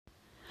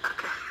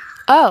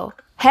Oh,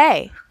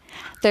 hey.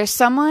 There's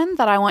someone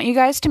that I want you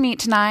guys to meet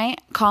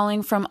tonight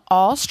calling from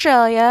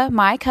Australia,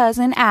 my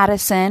cousin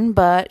Addison,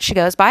 but she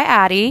goes by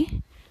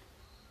Addie.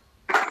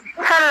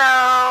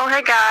 Hello.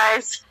 Hey,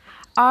 guys.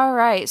 All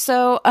right,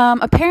 so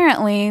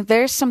apparently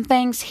there's some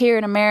things here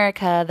in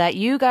America that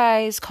you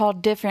guys call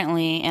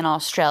differently in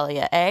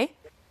Australia, eh?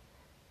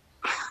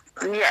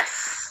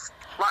 Yes.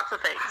 Lots of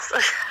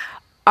things.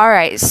 All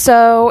right,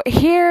 so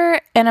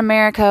here in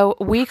America,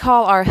 we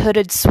call our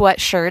hooded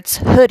sweatshirts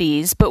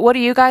hoodies, but what do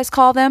you guys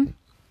call them?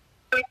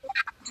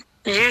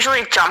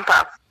 Usually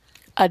jumper.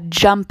 A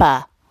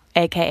jumper,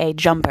 aka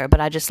jumper,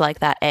 but I just like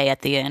that A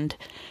at the end.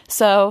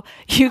 So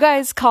you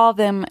guys call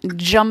them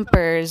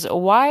jumpers.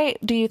 Why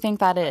do you think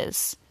that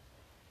is?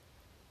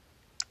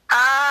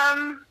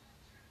 I mean,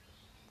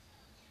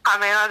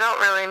 I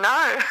don't really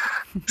know.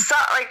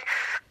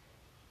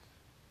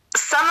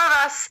 Some of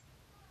us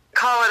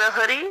call it a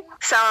hoodie.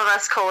 Some of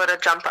us call it a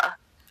jumper.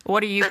 What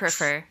do you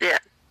prefer? Yeah.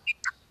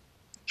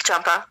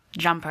 Jumper.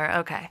 Jumper,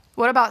 okay.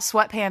 What about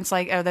sweatpants?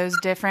 Like, are those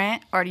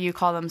different, or do you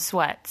call them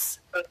sweats?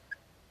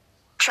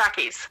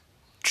 Trackies.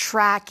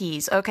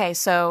 Trackies. Okay,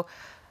 so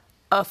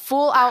a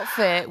full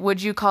outfit,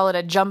 would you call it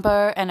a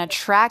jumper and a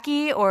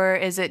trackie, or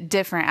is it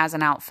different as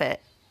an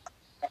outfit?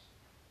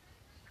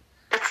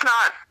 It's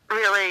not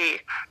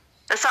really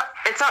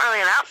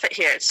an outfit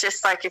here. It's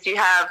just like if you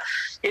have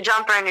your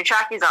jumper and your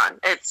trackies on.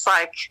 It's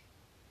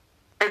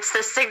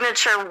the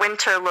signature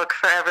winter look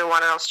for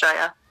everyone in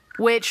Australia.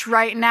 Which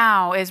right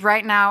now,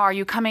 are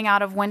you coming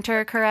out of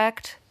winter,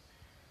 correct?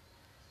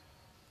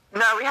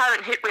 No, we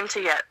haven't hit winter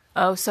yet.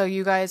 Oh, so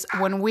you guys,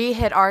 when we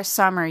hit our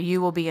summer,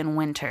 you will be in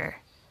winter.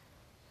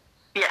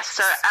 Yes,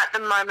 so at the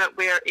moment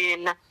we're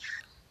in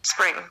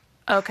spring.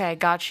 Okay,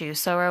 got you.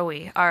 So are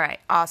we. All right,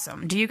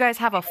 awesome. Do you guys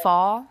have a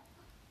fall?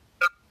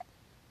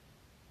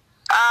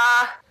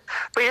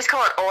 We just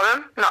call it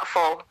autumn, not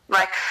fall.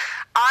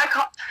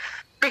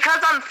 Because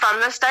I'm from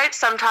the States,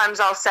 sometimes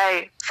I'll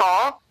say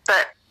fall,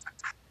 but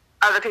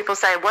other people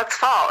say, what's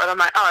fall? And I'm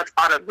like, oh, it's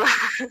autumn.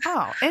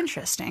 Oh,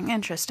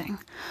 interesting.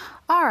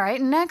 All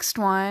right, next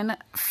one,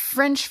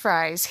 French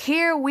fries.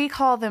 Here we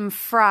call them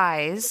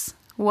fries.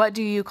 What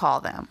do you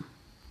call them?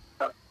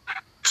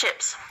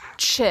 Chips.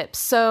 Chips.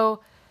 So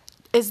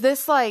is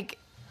it like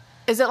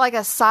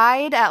a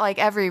side at like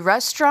every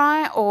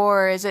restaurant,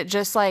 or is it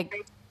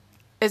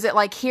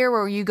like here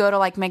where you go to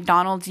like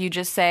McDonald's, you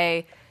just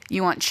say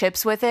you want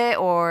chips with it,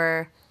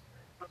 or?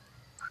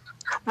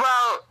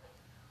 Well,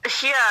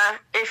 here,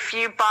 if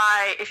you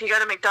go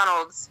to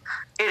McDonald's,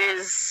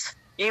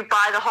 you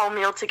buy the whole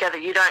meal together.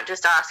 You don't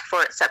just ask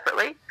for it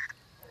separately.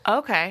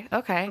 Okay.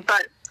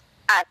 But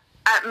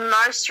at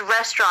most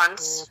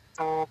restaurants,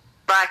 they'll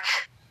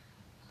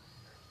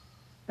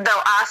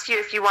ask you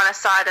if you want a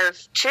side of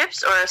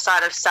chips or a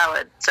side of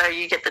salad, so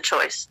you get the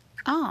choice.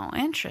 Oh,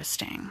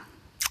 interesting.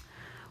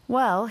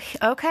 Well,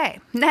 okay.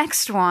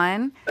 Next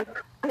one.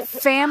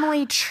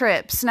 Family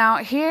trips. Now,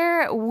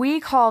 here we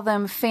call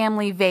them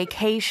family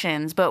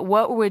vacations, but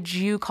what would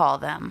you call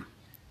them?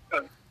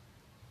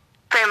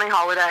 Family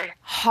holiday.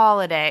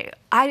 Holiday.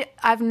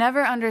 I've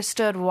never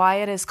understood why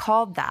it is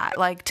called that.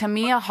 Like, to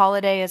me, a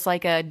holiday is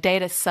like a day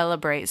to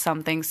celebrate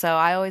something, so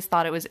I always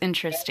thought it was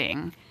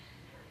interesting.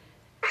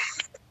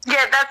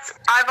 Yeah,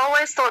 I've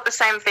always thought the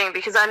same thing,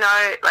 because I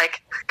know,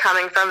 like,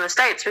 coming from the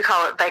States, we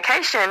call it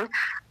vacation,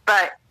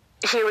 but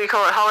here we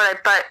call it holiday,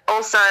 but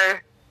also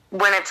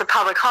when it's a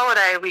public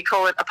holiday, we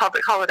call it a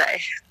public holiday.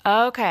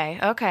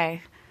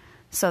 Okay.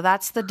 So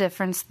that's the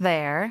difference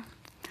there.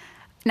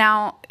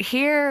 Now,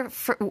 here,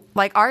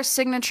 our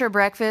signature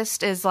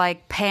breakfast is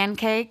like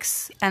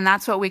pancakes, and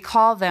that's what we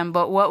call them,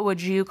 but what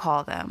would you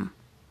call them?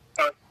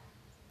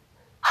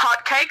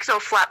 Hotcakes or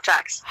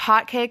flapjacks?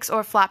 Hotcakes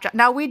or flapjacks.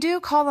 Now, we do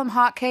call them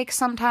hotcakes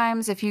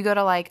sometimes. If you go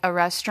to, like, a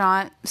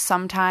restaurant,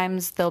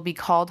 sometimes they'll be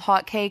called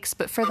hotcakes,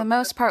 but for the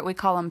most part, we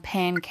call them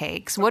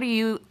pancakes. What do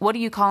you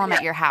call them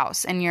at your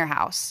house, in your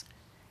house?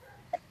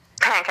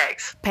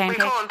 Pancakes. Pancakes?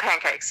 We call them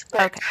pancakes.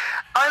 Okay.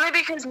 Only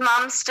because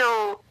Mum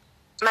still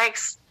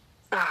makes...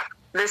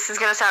 this is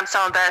going to sound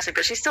so embarrassing,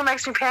 but she still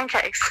makes me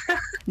pancakes.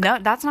 No,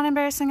 that's not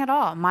embarrassing at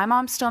all. My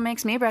mom still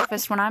makes me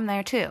breakfast when I'm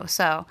there, too,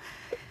 so...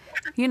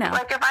 You know.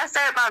 Like, if I say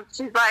it, Mom,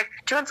 she's like,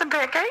 do you want some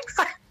pancakes?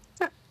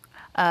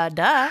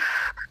 Duh.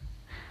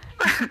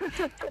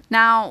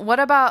 Now,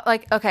 what about,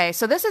 okay,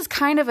 so this is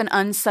kind of an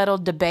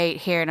unsettled debate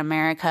here in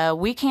America.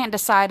 We can't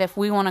decide if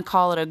we want to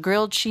call it a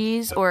grilled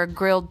cheese or a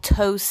grilled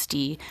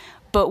toasty,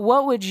 but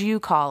what would you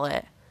call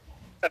it?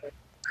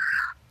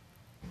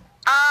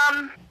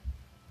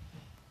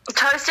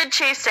 Toasted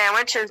cheese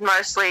sandwich is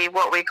mostly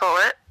what we call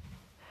it.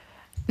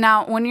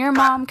 Now, when your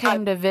mom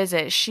came to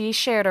visit, she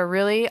shared a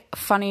really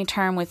funny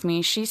term with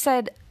me. She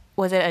said,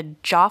 was it a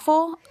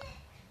jaffle?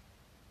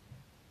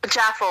 A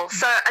jaffle.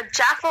 So a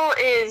jaffle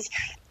is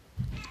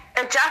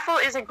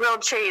a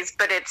grilled cheese,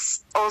 but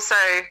it's also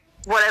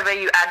whatever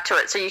you add to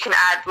it. So you can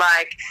add,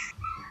 like,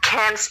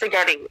 canned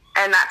spaghetti,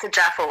 and that's a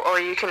jaffle. Or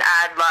you can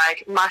add,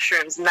 like,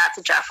 mushrooms, and that's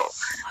a jaffle.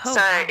 Oh,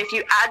 so wow. if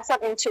you add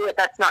something to it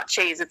that's not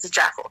cheese, it's a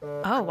jaffle.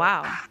 Oh,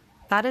 wow.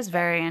 That is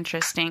very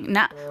interesting.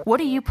 Now, what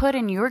do you put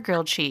in your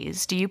grilled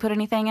cheese? Do you put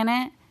anything in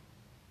it?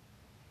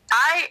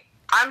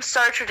 I'm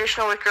so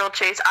traditional with grilled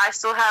cheese. I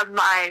still have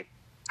my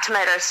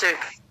tomato soup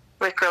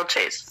with grilled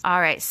cheese. All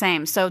right,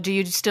 same. So do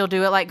you still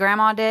do it like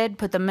Grandma did?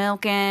 Put the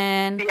milk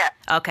in? Yeah.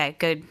 Okay,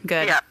 good.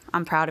 Yeah.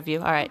 I'm proud of you.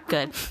 All right,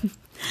 good.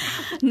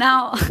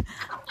 Now,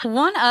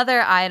 one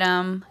other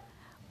item,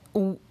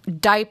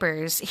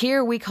 diapers.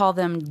 Here we call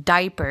them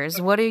diapers.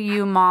 What do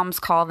you moms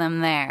call them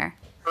there?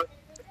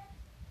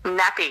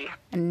 Nappy.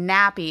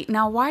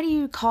 Now, why do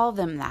you call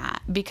them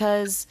that?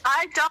 Because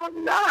I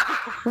don't know.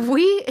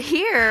 we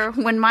here,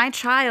 when my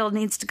child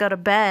needs to go to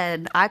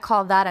bed, I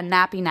call that a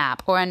nappy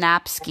nap or a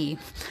napski.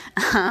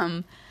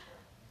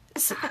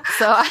 So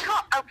for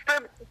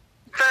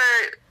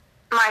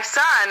my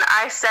son,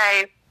 I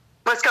say,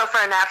 let's go for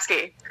a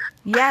napski.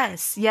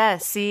 Yes.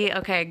 See,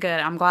 okay, good.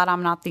 I'm glad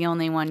I'm not the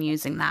only one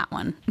using that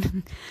one.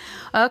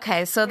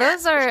 Okay, so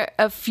those are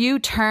a few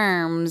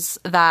terms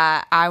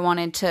that I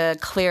wanted to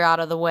clear out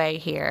of the way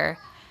here.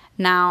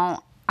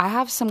 Now, I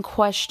have some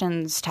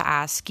questions to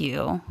ask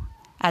you,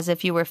 as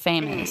if you were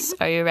famous.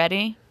 Are you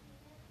ready?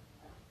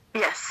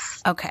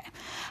 Yes. Okay.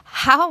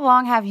 How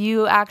long have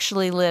you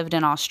actually lived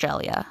in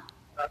Australia?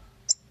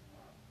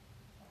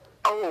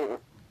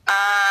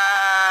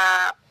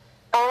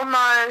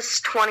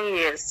 Almost 20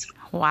 years.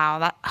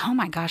 Wow, oh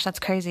my gosh, that's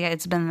crazy.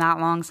 It's been that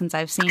long since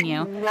I've seen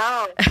you.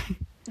 No.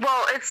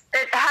 Well,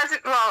 it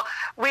hasn't. Well,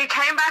 we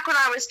came back when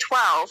I was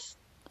 12.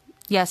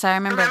 Yes, I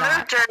remember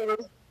that.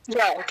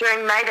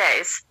 During May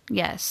Days.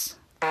 Yes.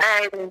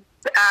 And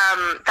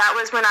that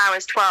was when I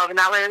was 12, and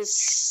that was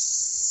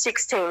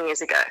 16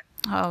 years ago.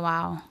 Oh,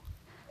 wow.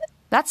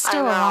 That's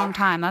still a long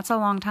time. That's a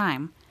long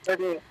time. It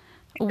is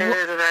a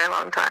very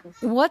long time.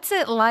 What's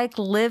it like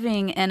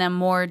living in a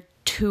more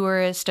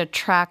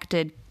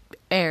tourist-attracted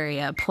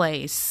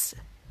place?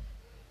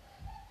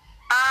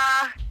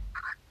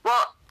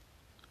 Well,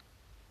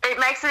 it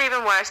makes it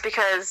even worse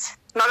because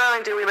not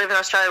only do we live in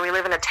Australia, we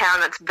live in a town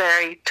that's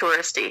very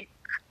touristy.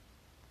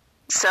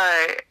 So,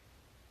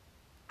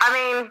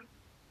 I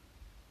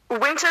mean,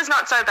 winter's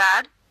not so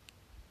bad,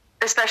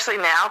 especially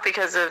now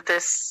because of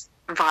this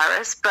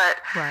virus,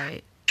 but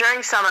right.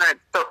 During summer,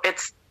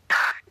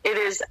 it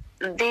is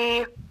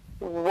the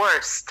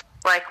worst.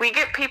 Like, we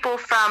get people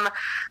from,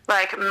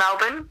 like,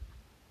 Melbourne,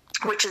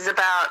 which is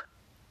about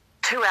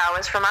 2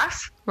 hours from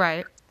us.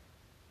 Right.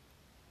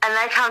 And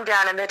they come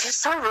down and they're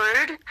just so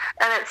rude.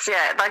 And it's,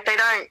 like they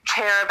don't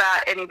care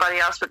about anybody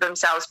else but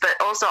themselves. But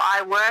also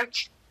I work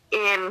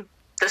in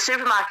the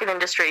supermarket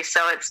industry,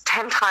 so it's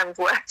 10 times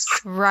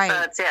worse. Right.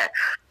 So it's,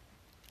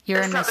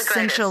 You're an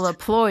essential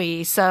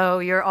employee, so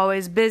you're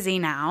always busy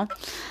now.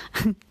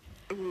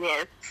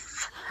 Yes.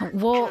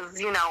 Well,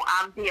 because,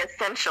 I'm the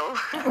essential.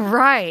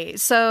 Right.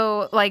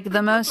 So, like,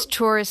 the most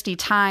touristy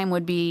time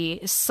would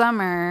be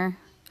summer.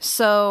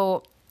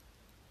 So,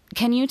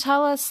 can you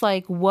tell us,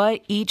 like,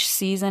 what each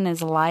season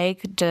is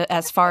like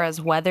as far as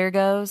weather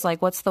goes?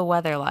 Like, what's the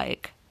weather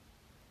like?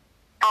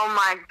 Oh,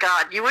 my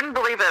God. You wouldn't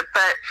believe it,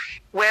 but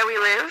where we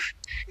live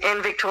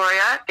in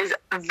Victoria is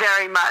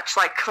very much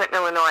like Clinton,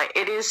 Illinois.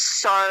 It is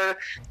so...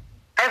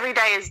 Every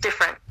day is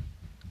different.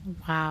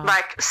 Wow.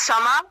 Like,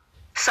 summer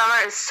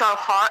is so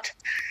hot.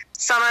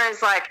 Summer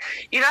is like...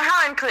 You know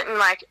how in Clinton,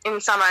 like,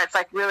 in summer it's,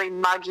 like, really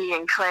muggy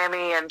and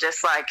clammy and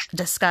just, like...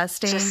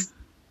 Disgusting?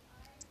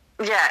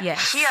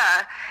 Yes.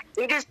 Here,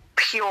 it is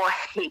pure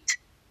heat.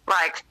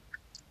 Like,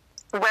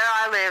 where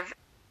I live...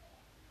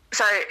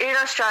 So, in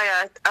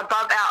Australia,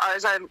 above our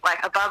ozone...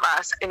 Like, above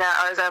us, in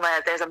our ozone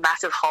layer, there's a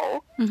massive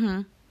hole.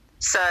 Mm-hmm.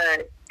 So,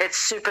 it's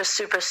super,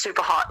 super,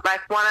 super hot.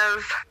 Like,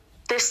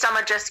 this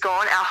summer just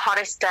gone, our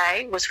hottest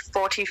day was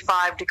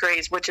 45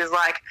 degrees, which is,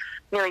 like,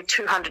 nearly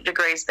 200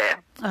 degrees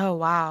there. Oh,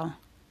 wow.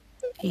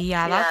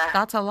 Yeah.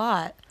 That's a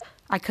lot.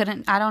 I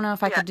don't know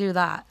if I could do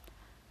that.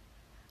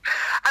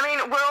 I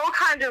mean, we're all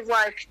kind of,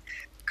 like,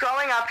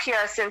 growing up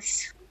here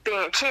since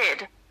being a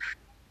kid,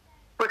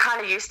 we're kind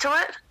of used to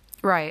it.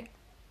 Right.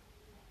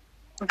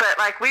 But,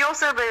 like, we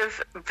also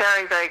live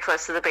very, very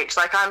close to the beach.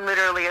 Like, I'm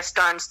literally a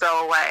stone's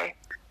throw away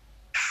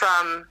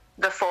from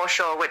the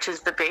foreshore, which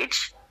is the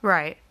beach.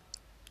 Right.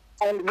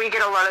 And we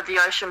get a lot of the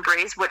ocean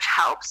breeze, which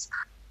helps.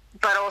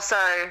 But also,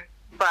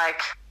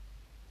 like,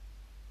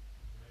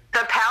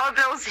 the power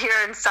bills here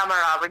in summer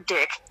are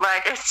ridiculous.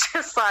 Like, it's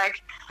just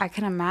like... I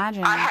can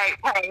imagine. I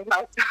hate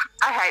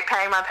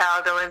paying my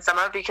power bill in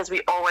summer because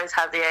we always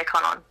have the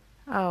aircon on.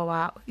 Oh,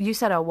 wow. You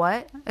said a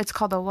what? It's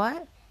called a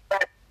what?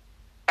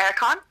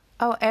 Aircon.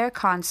 Oh,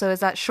 aircon. So is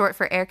that short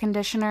for air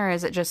conditioner, or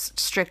is it just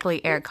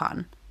strictly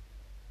aircon?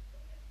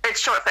 It's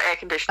short for air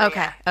conditioning.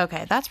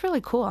 Okay. That's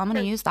really cool. I'm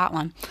going to use that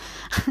one.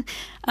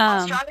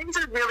 Australians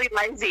are really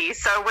lazy,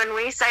 so when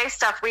we say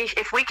stuff,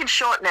 if we can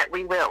shorten it,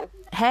 we will.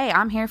 Hey,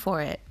 I'm here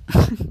for it.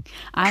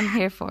 I'm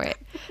here for it.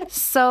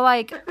 So,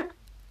 like,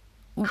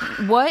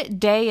 what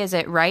day is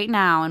it right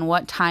now, and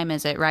what time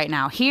is it right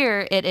now?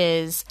 Here it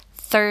is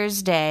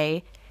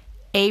Thursday,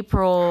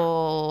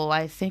 April,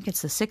 I think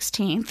it's the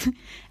 16th,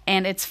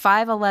 and it's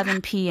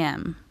 5:11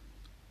 p.m.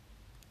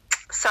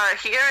 So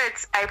here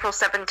it's April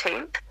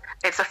 17th,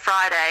 It's a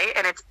Friday,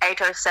 and it's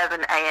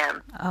 8:07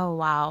 a.m. Oh,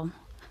 wow.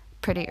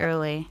 Pretty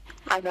early.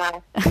 I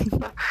know.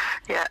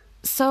 Yeah.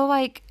 So,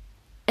 like,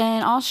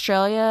 in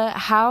Australia,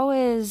 how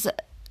is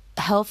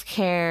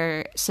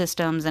healthcare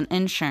systems and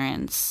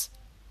insurance?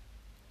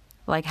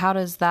 Like, how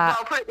does that...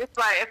 I'll put it this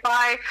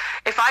way.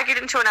 If I get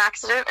into an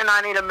accident and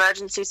I need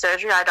emergency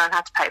surgery, I don't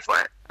have to pay for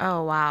it.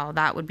 Oh, wow.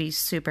 That would be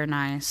super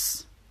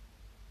nice.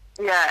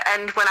 Yeah,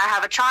 and when I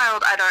have a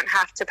child, I don't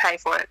have to pay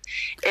for it.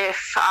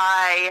 If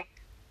I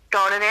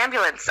go in an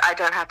ambulance, I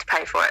don't have to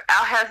pay for it.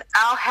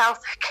 Our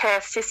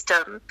healthcare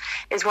system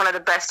is one of the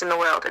best in the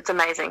world. It's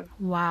amazing.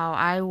 Wow,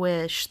 I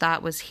wish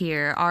that was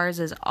here. Ours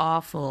is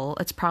awful.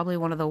 It's probably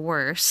one of the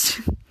worst.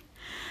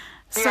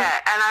 Yeah,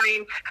 and I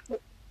mean,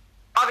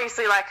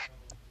 obviously, like,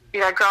 you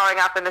know, growing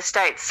up in the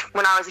States,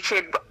 when I was a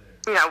kid,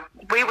 you know,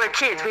 we were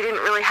kids. We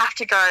didn't really have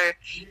to go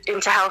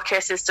into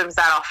healthcare systems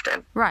that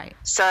often. Right.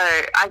 So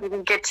I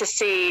didn't get to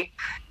see,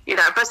 you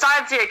know,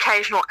 besides the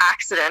occasional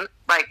accident,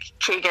 like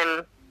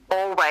Keegan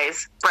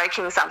always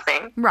breaking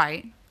something.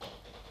 Right.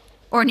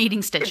 Or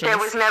needing stitches. There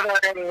was never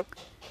any... It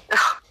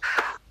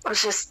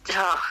was just...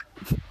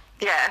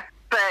 yeah.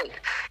 But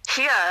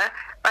here,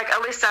 like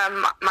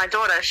Alyssa, my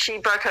daughter, she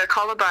broke her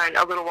collarbone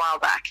a little while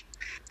back.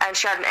 And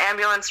she had an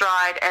ambulance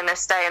ride and a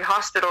stay in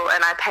hospital,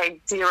 and I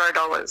paid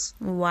 $0.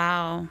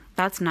 Wow.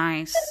 That's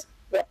nice.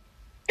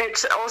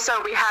 It's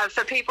also, we have,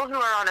 for people who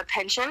are on a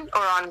pension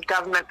or on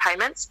government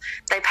payments,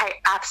 they pay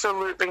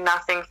absolutely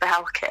nothing for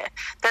healthcare.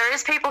 There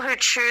is people who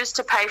choose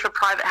to pay for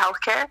private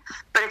healthcare,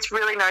 but it's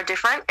really no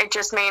different. It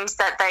just means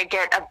that they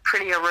get a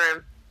prettier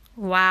room.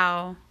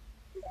 Wow.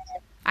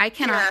 I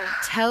cannot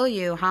tell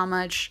you how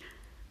much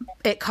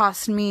it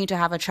cost me to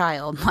have a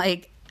child.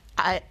 Like,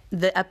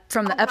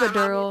 from the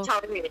epidural,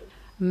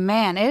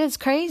 man, it is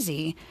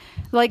crazy.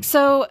 Like,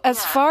 so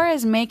as far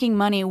as making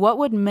money, what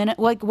would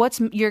what's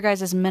your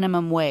guys'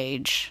 minimum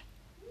wage?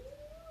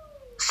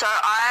 So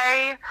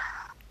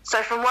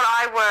from what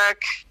I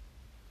work,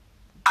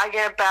 I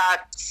get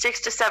about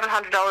 $600 to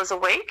 $700 a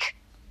week.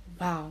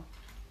 Wow.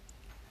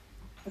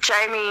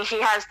 Jamie,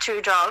 he has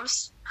 2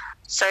 jobs.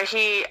 So at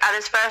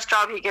his first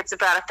job, he gets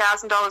about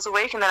 $1,000 a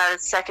week, and then at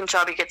his second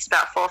job, he gets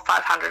about $400 or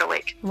 $500 a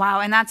week.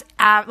 Wow, and that's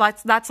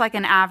like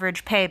an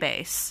average pay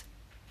base.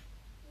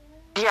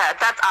 Yeah,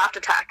 that's after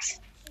tax.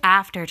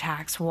 After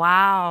tax,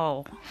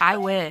 wow. I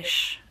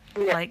wish.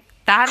 Yeah. Like,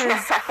 that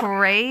is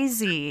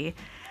crazy.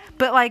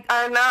 But, like...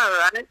 I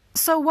know, right?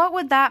 So what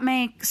would that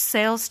make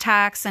sales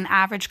tax and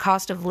average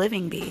cost of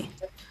living be?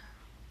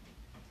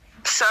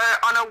 So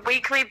on a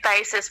weekly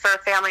basis for a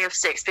family of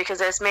 6, because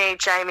there's me,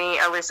 Jamie,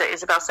 Alyssa,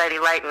 Isabel, Sadie,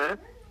 Leighton,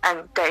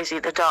 and Daisy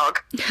the dog,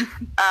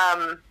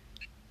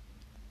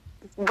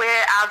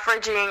 we're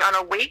averaging on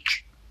a week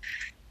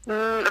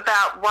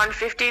about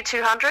 $150,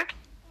 $200.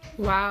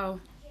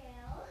 Wow.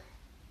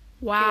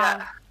 Wow.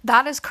 Yeah.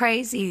 That is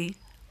crazy.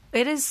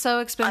 It is so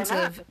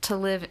expensive to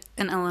live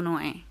in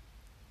Illinois.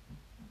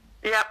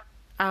 Yep.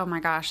 Oh my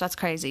gosh, that's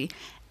crazy.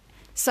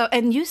 So,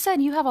 and you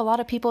said you have a lot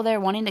of people there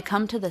wanting to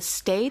come to the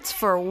States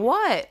for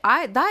what?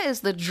 That is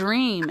the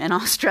dream in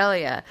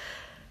Australia.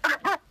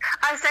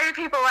 I say to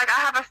people, like, I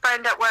have a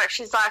friend at work,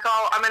 she's like,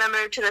 oh, I'm going to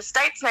move to the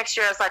States next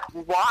year. I was like,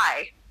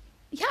 why?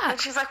 Yeah. And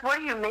she's like, what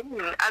do you mean?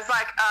 I was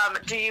like,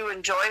 do you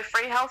enjoy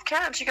free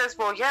healthcare? And she goes,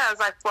 well, yeah. I was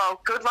like, well,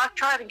 good luck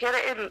trying to get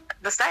it in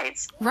the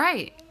States.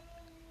 Right.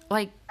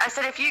 Like, I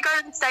said, if you go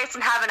to the States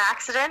and have an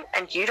accident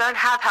and you don't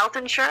have health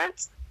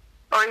insurance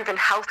or even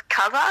health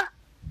cover,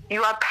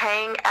 you are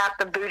paying out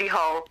the booty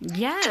hole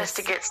just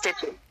to get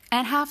stitches.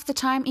 And half the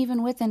time,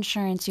 even with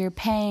insurance, you're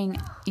paying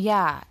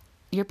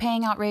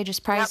outrageous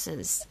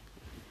prices.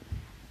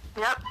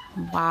 Yep.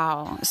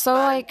 Wow. So,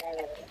 like,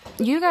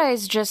 you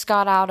guys just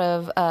got out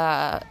of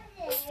a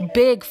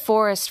big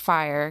forest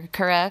fire,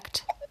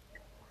 correct?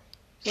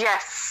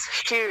 Yes.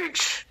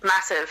 Huge.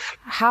 Massive.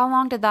 How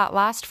long did that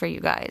last for you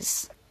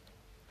guys?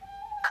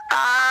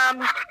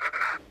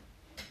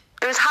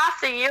 It was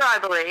half the year, I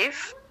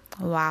believe.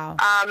 Wow.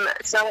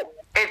 So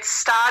it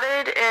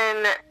started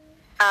in,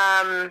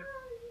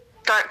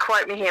 don't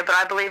quote me here, but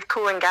I believe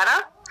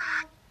Coolangatta.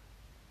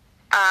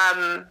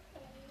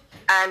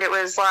 And it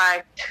was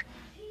like,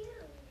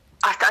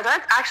 I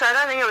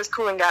don't think it was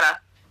Coolangatta,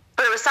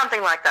 but it was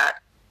something like that.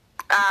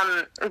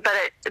 But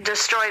it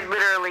destroyed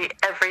literally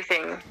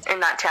everything in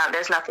that town.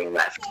 There's nothing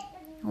left.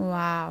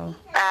 Wow.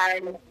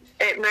 And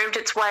it moved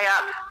its way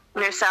up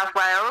New South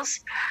Wales,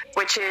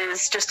 which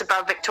is just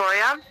above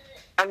Victoria.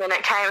 And then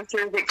it came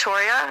through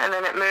Victoria, and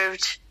then it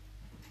moved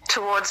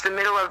towards the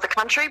middle of the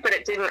country, but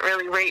it didn't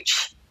really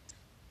reach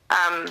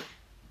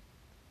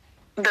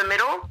the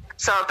middle.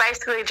 So it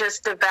basically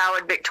just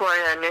devoured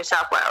Victoria and New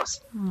South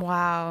Wales.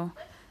 Wow.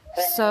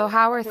 So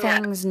how are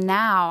things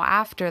now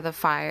after the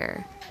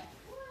fire?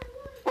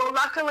 Well,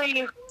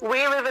 luckily,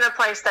 we live in a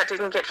place that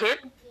didn't get hit.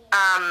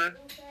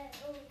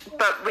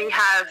 But we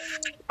have,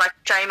 like,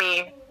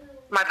 Jamie,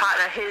 my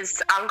partner,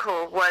 his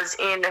uncle was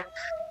in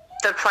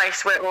the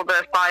place where all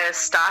the fires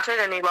started,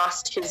 and he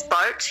lost his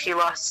boat, he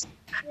lost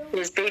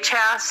his beach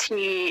house,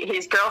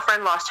 his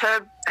girlfriend lost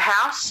her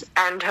house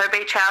and her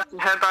beach house and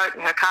her boat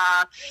and her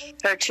car,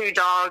 her 2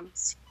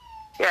 dogs.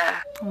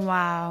 Yeah.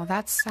 Wow,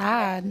 that's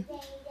sad.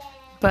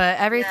 But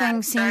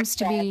everything seems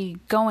to be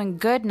going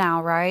good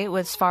now, right?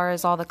 As far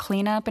as all the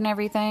cleanup and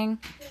everything.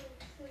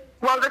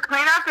 Well, the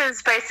cleanup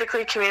is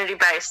basically community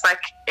based.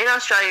 Like in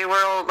Australia,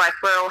 we're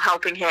all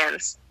helping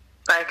hands.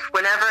 Like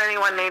whenever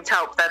anyone needs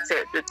help, that's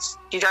it.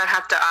 You don't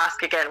have to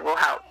ask again. We'll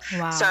help.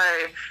 Wow. So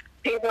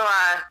people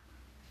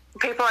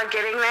are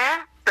getting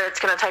there, but it's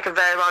going to take a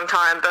very long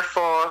time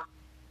before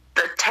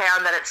the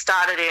town that it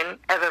started in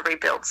ever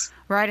rebuilds.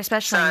 Right,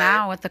 especially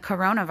now with the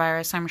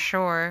coronavirus, I'm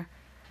sure.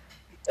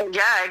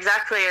 Yeah,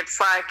 exactly. It's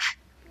like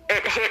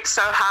it hit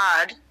so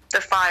hard, the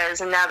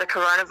fires, and now the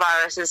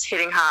coronavirus is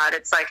hitting hard.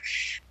 It's like,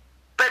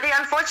 but the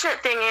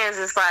unfortunate thing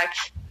is like,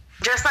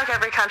 just like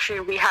every country,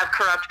 we have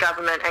corrupt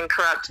government and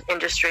corrupt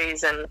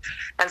industries and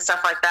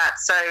stuff like that.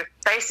 So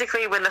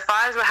basically, when the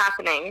fires were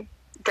happening,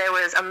 there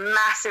was a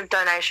massive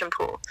donation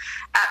pool.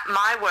 At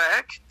my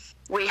work,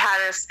 we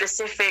had a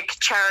specific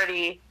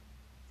charity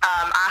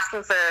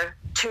asking for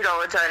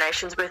 $2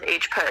 donations with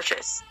each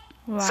purchase.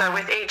 Wow. So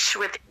with each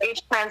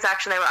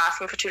transaction, they were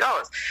asking for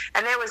 $2,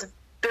 and there was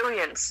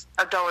billions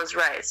of dollars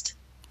raised.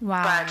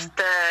 Wow! But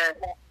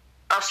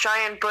the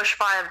Australian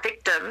bushfire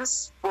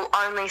victims will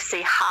only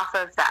see half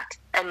of that,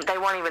 and they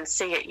won't even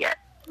see it yet.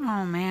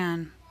 Oh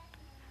man!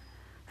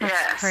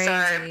 That's crazy. So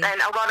and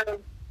a lot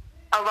of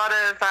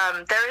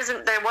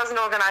there was an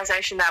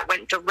organisation that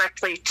went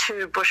directly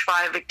to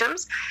bushfire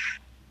victims.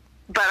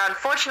 But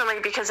unfortunately,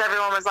 because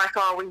everyone was like,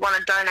 oh, we want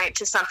to donate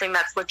to something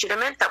that's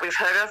legitimate, that we've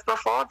heard of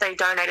before, they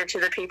donated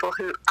to the people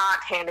who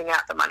aren't handing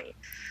out the money.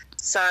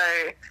 So,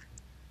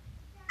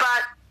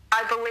 but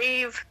I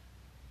believe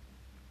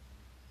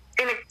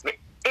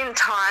in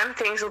time,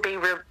 things will be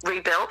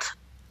rebuilt.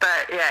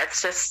 But yeah,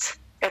 it's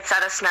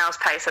at a snail's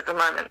pace at the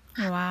moment.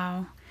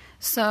 Wow.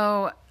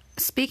 So,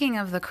 speaking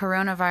of the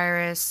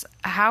coronavirus,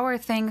 how are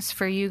things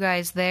for you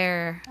guys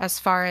there as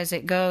far as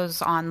it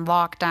goes on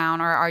lockdown,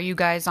 or are you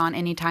guys on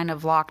any kind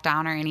of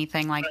lockdown or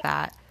anything like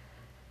that?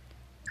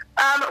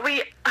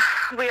 We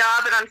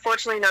are, but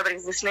unfortunately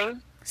nobody's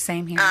listening.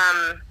 Same here.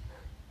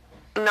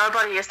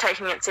 Nobody is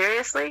taking it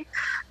seriously.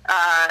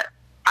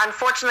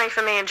 Unfortunately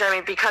for me and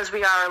Jamie, because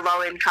we are a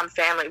low-income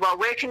family, well,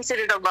 we're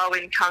considered a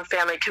low-income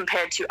family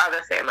compared to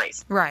other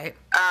families. Right.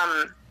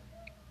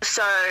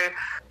 So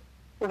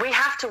we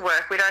have to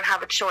work. We don't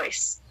have a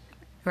choice.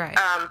 Right.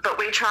 But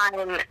we try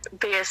and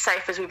be as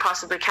safe as we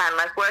possibly can.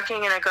 Like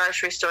working in a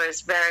grocery store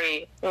is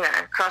very,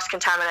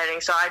 cross-contaminating.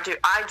 So I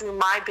do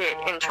my bit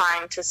in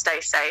trying to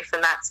stay safe,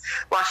 and that's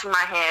washing my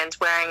hands,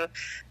 wearing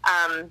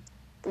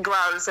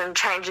gloves, and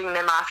changing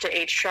them after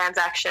each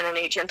transaction and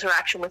each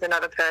interaction with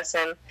another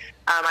person.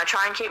 I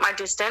try and keep my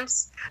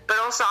distance, but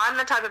also I'm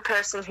the type of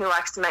person who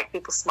likes to make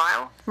people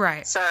smile.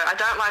 Right. So I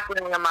don't like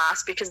wearing a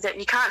mask because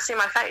you can't see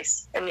my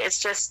face, and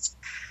it's just,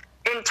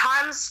 in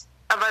times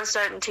of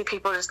uncertainty,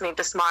 people just need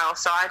to smile.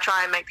 So I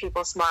try and make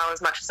people smile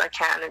as much as I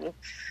can and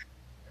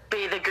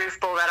be the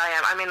goofball that I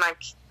am. I mean,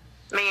 like,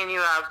 me and you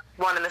are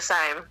one and the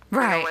same.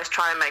 Right. We always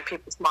try and make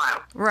people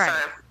smile. Right.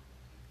 So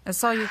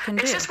that's all you can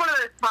do. It's just one of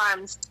those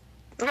times.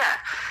 Yeah.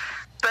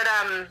 But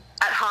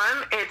at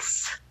home,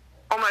 it's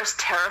almost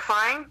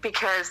terrifying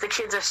because the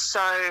kids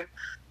are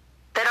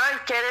they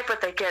don't get it,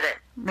 but they get it.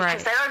 Right.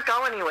 Because they don't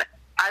go anywhere.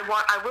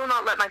 I will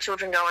not let my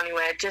children go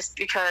anywhere just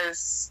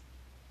because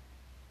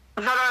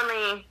not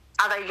only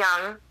are they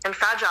young and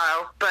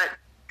fragile, but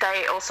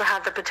they also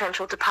have the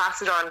potential to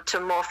pass it on to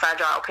more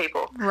fragile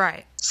people.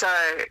 Right. So,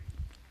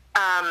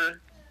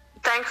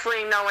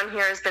 thankfully, no one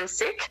here has been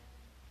sick.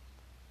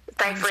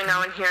 Thankfully, no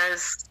one here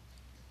has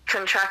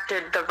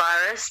contracted the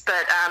virus.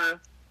 But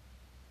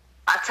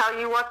I tell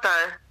you what,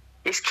 though,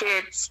 these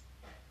kids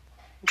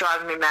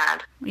drive me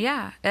mad.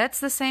 Yeah, it's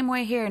the same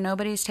way here.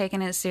 Nobody's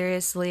taking it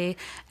seriously.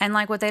 And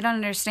like what they don't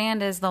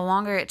understand is the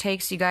longer it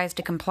takes you guys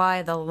to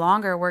comply, the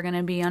longer we're going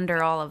to be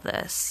under all of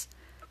this.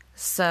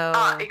 So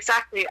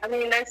exactly. I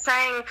mean, they're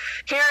saying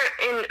here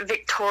in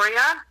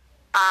Victoria,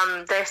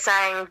 they're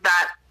saying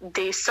that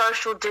the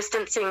social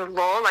distancing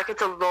law, like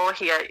it's a law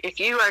here,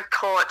 if you are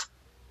caught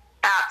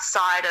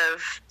outside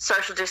of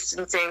social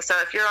distancing, so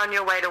if you're on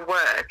your way to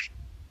work,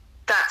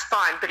 that's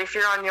fine. But if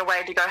you're on your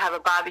way to go have a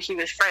barbecue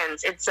with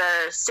friends, it's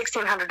a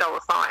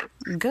 $1,600 fine.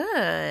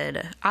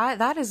 Good.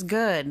 That is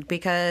good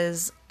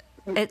because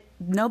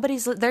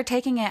they're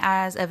taking it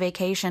as a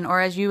vacation,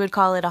 or as you would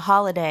call it, a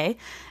holiday,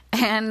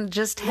 and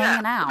just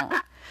hanging out.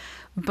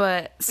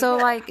 But so,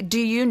 like, do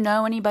you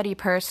know anybody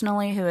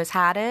personally who has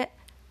had it?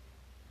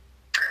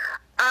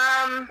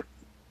 I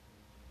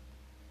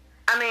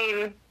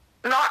mean,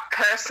 not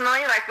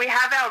personally. Like, we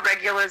have our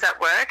regulars at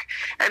work,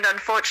 and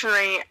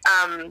unfortunately,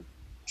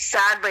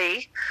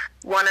 sadly,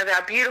 one of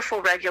our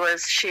beautiful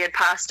regulars, she had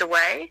passed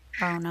away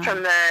from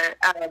the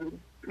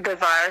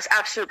virus.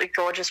 Absolutely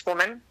gorgeous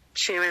woman.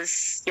 She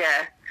was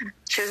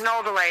an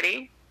older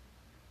lady.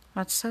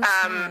 That's so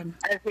sad.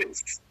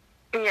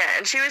 Yeah,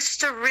 and she was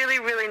just a really,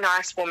 really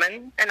nice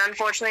woman. And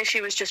unfortunately,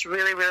 she was just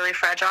really, really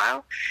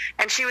fragile.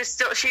 And she was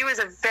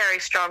a very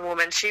strong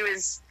woman. She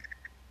was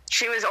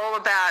all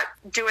about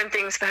doing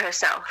things for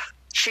herself.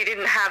 She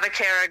didn't have a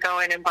carer go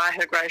in and buy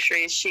her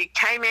groceries. She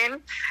came in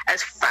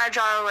as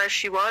fragile as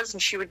she was,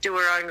 and she would do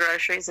her own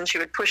groceries, and she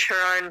would push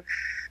her own.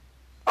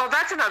 Oh,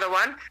 that's another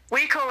one.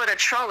 We call it a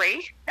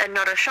trolley and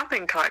not a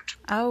shopping cart.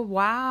 Oh,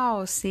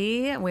 wow.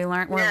 See, we're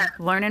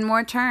learning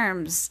more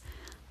terms.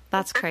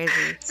 That's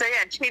crazy. So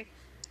yeah,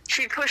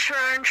 she'd push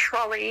her own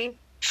trolley.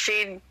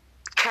 She'd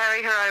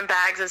carry her own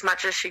bags as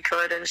much as she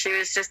could, and she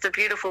was just a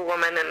beautiful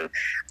woman. And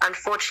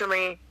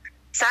unfortunately,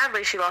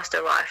 sadly, she lost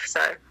her life.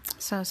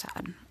 So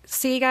sad.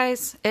 See,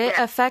 guys, it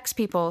affects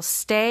people.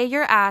 Stay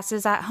your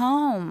asses at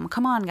home.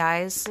 Come on,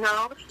 guys.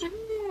 No,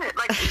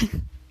 like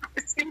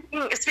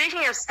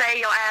speaking of stay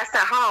your ass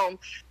at home,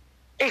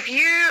 if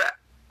you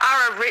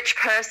are a rich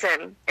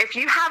person, if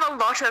you have a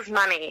lot of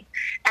money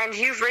and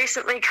you've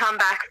recently come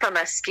back from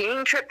a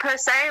skiing trip per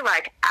se,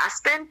 like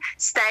Aspen,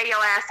 stay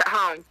your ass at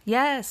home.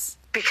 Yes.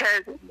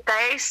 Because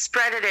they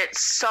spreaded it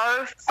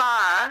so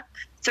far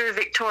through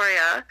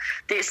Victoria.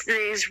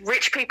 These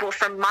rich people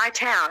from my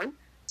town,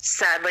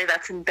 sadly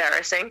that's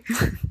embarrassing,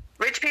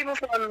 rich people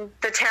from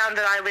the town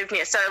that I live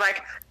near. So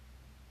like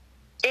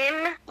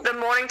in the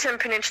Mornington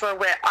Peninsula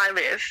where I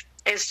live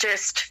is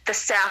just the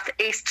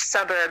southeast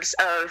suburbs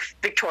of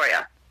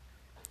Victoria.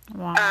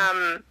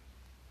 Wow.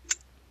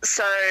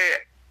 So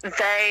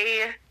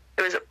it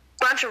was a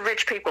bunch of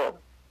rich people.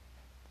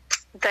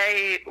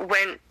 They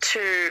went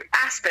to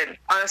Aspen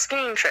on a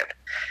skiing trip.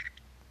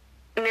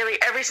 Nearly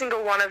every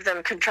single one of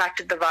them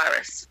contracted the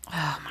virus.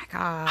 Oh my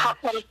God.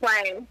 Hopped on a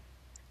plane,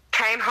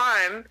 came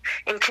home,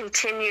 and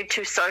continued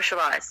to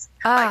socialize.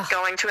 Like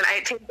going to an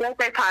 18th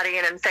birthday party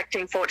and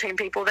infecting 14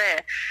 people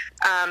there.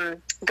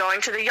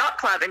 Going to the yacht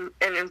club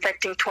and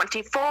infecting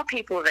 24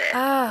 people there.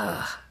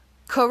 Oh.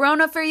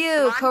 Corona for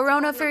you.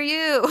 Corona for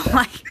you.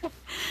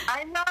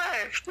 I know.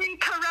 Free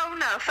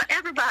Corona for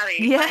everybody.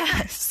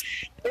 Yes.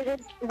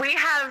 We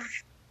have,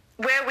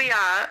 where we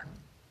are,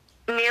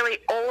 nearly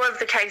all of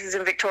the cases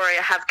in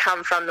Victoria have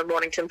come from the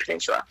Mornington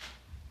Peninsula.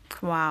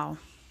 Wow.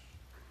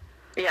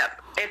 Yeah,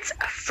 it's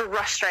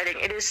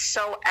frustrating. It is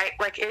so,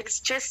 like,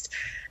 it's just,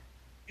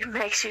 it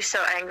makes you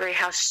so angry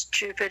how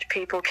stupid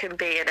people can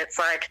be. And it's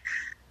like...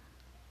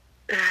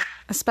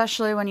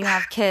 Especially when you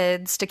have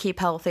kids to keep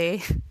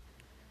healthy.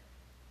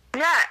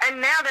 Yeah, and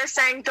now they're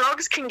saying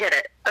dogs can get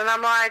it. And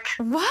I'm like...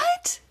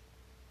 What?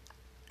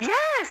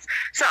 Yes.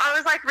 So I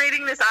was like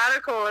reading this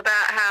article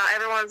about how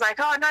everyone's like,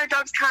 oh, no,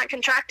 dogs can't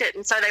contract it.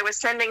 And so they were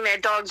sending their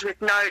dogs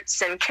with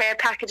notes and care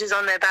packages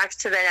on their backs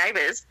to their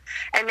neighbours.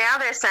 And now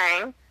they're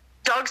saying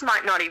dogs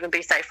might not even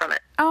be safe from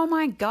it. Oh,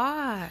 my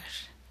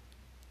gosh.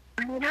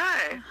 I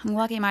know. I'm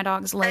lucky my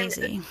dog's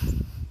lazy.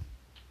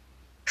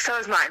 So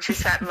is mine.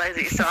 She's fat and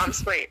lazy, so I'm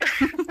sweet.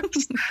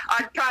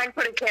 I'd try and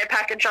put a care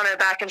package on her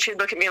back and she'd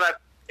look at me like,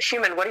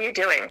 human, what are you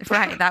doing?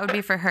 Right, that would be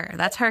for her.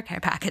 That's her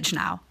care package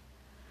now.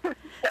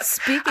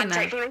 I'm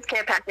taking this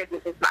care package,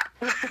 which is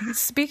mine.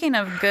 Speaking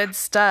of good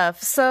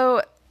stuff,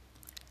 so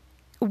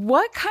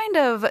what kind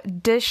of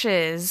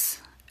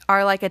dishes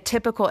are like a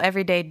typical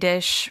everyday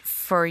dish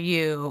for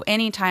you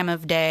any time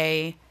of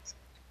day?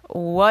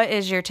 What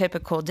is your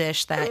typical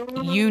dish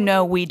that you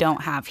know we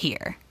don't have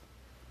here?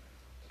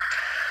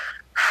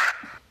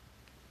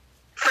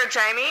 For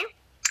Jamie,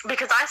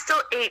 because I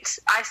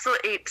still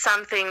eat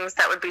some things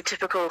that would be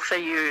typical for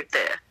you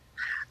there.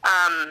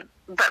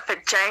 But for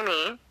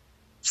Jamie,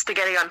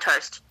 spaghetti on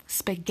toast.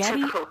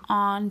 Spaghetti typical.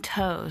 On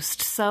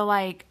toast. So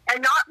like...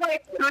 And not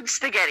like good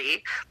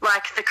spaghetti,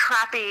 like the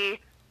crappy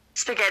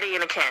spaghetti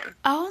in a can.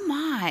 Oh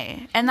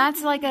my. And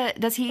that's like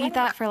does he eat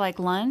that for like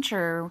lunch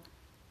or...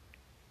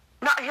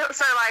 No,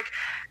 so like,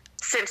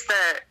 since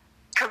the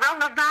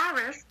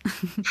coronavirus,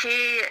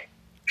 he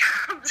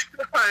comes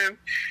home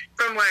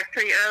from work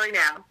pretty early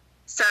now.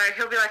 So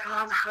he'll be like, oh,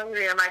 I'm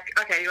hungry. I'm like,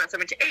 okay, you want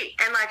something to eat?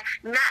 And like,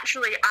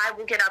 naturally, I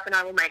will get up and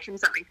I will make him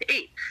something to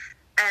eat.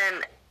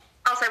 And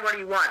I'll say, what do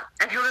you want?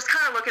 And he'll just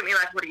kind of look at me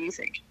like, what do you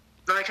think?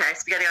 I'm like, okay,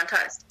 spaghetti on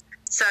toast.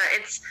 So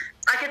it's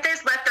like, if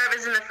there's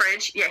leftovers in the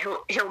fridge, yeah,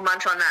 he'll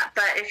munch on that.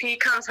 But if he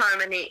comes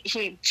home and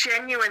he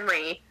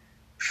genuinely,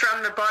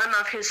 from the bottom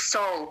of his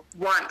soul,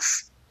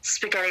 wants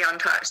spaghetti on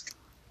toast.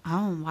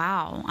 Oh,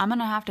 wow. I'm going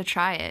to have to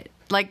try it.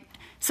 Like,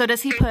 so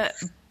does he put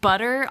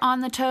butter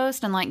on the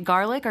toast and like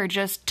garlic, or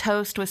just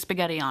toast with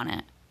spaghetti on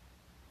it?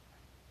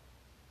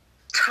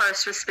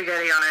 Toast with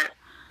spaghetti on it.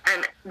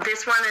 And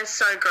this one is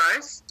so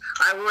gross.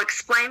 I will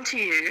explain to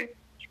you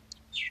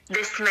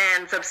this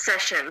man's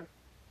obsession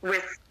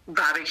with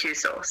barbecue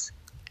sauce.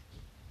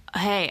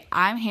 Hey,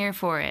 I'm here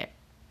for it.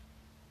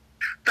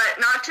 But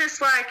not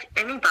just like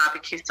any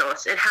barbecue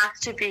sauce. It has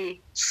to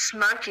be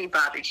smoky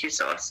barbecue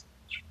sauce.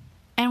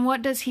 And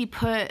what does he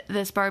put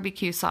this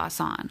barbecue sauce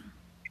on?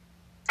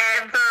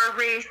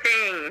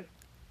 Everything.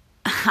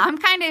 I'm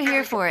kind of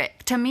here for it.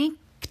 To me,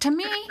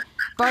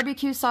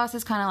 barbecue sauce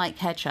is kind of like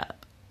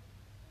ketchup.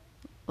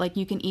 Like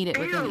you can eat it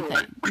with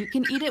anything. You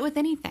can eat it with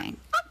anything.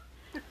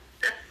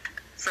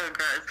 So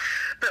gross.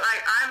 But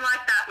like, I'm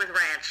like that with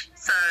ranch.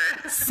 So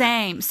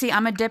Same. See,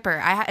 I'm a dipper.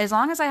 As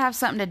long as I have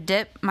something to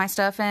dip my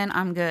stuff in,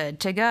 I'm good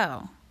to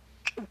go.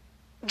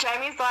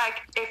 Jamie's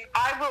like,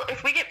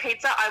 if we get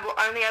pizza, I will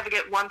only ever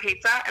get one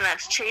pizza, and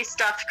that's cheese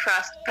stuffed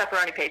crust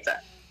pepperoni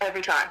pizza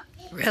every time.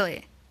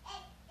 Really?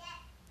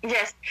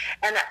 Yes,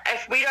 and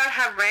if we don't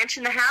have ranch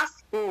in the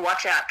house, ooh,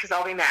 watch out, because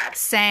I'll be mad.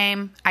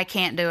 Same. I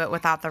can't do it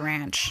without the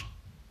ranch.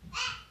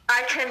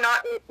 I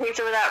cannot eat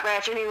pizza without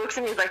ranch, and he looks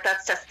at me, he's like,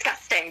 that's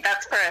disgusting.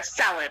 That's for a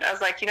salad. I was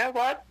like, you know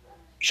what?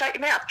 Shut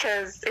your mouth,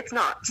 because it's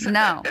not.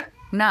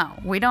 No,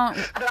 we don't.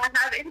 But I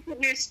have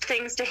introduced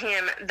things to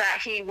him that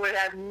he would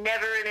have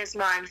never in his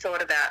mind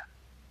thought about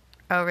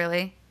Oh,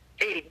 really?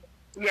 eating.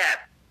 Yeah.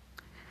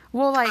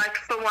 Well, Like,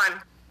 for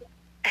one,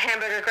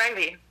 hamburger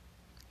gravy.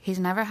 he's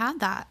never had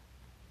that.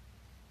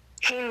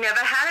 He never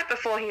had it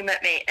before he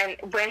met me. And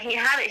when he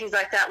had it, he's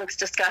like, that looks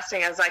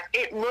disgusting. I was like,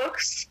 it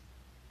looks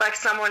like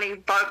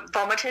someone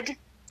vomited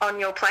on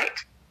your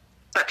plate,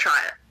 but try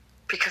it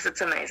because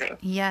it's amazing.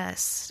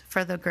 Yes,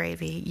 for the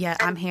gravy. Yeah,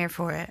 I'm here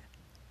for it.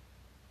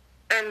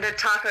 And the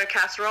taco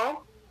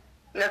casserole,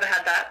 never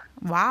had that.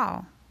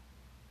 Wow.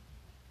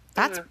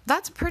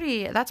 That's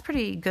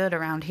pretty good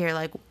around here.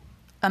 Like,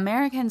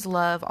 Americans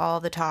love all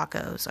the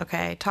tacos,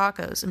 okay?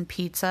 Tacos and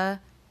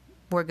pizza,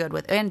 we're good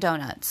with, and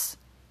donuts.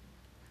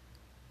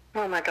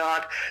 Oh my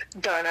God,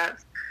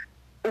 donuts.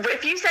 If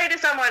I say to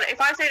someone,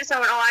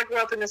 oh, I grew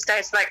up in the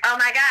States, like, oh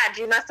my God,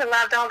 you must have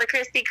loved all the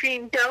Krispy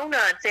Kreme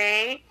donuts,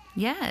 eh?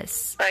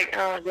 Yes. Like,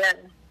 oh yeah.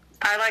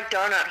 I like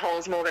donut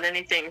holes more than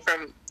anything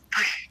from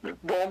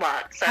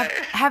Walmart. So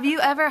Have you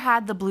ever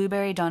had the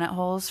blueberry donut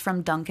holes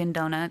from Dunkin'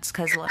 Donuts?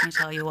 Because let me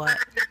tell you what,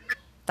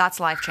 that's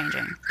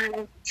life-changing.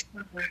 Oh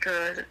my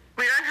God.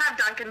 We don't have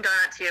Dunkin'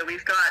 Donuts here.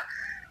 We've got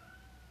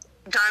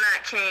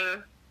Donut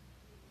King.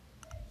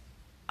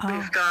 Oh.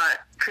 We've got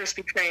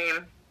Krispy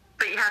Kreme,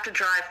 but you have to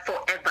drive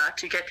forever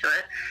to get to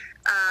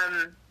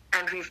it.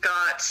 And we've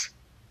got,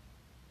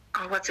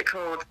 what's it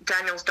called?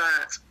 Daniel's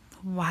Donuts.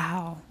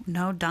 Wow.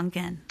 No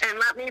Dunkin'. And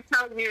let me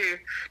tell you,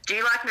 do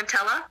you like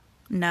Nutella?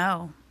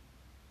 No.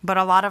 But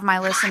a lot of my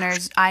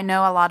listeners, I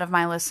know a lot of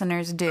my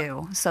listeners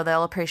do, so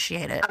they'll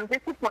appreciate it. I'm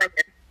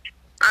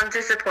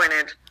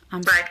disappointed.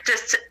 Like,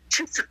 just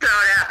to throw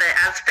it out there,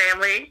 as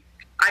family,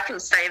 I can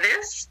say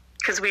this,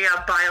 because we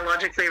are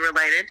biologically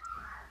related.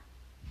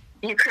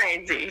 You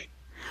crazy.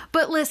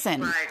 But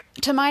listen, Right.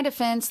 to my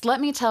defense,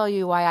 let me tell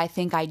you why I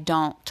think I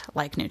don't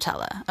like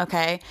Nutella,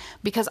 okay?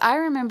 Because I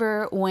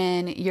remember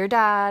when your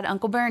dad,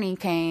 Uncle Bernie,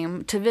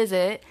 came to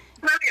visit,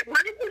 What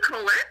did you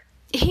call it?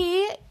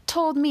 he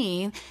told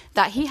me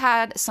that he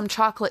had some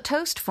chocolate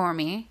toast for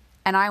me,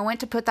 and I went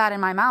to put that in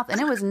my mouth, and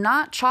it was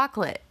not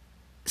chocolate.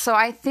 So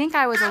I think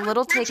I was a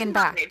little taken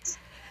back.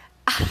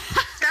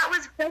 That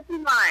was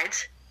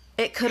Vegemite.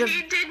 It could have...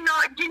 He did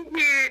not give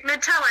you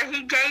Nutella.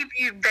 He gave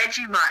you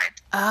Vegemite.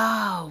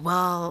 Oh,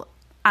 well,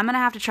 I'm going to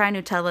have to try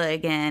Nutella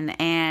again,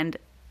 and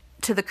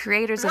to the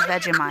creators of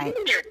Vegemite.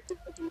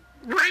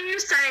 What are you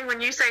saying when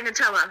you say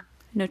Nutella?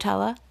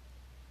 Nutella?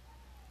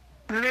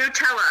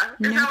 Nutella.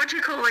 Is that what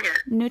you're calling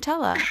it?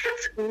 Nutella.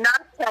 It's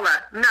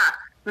Nutella.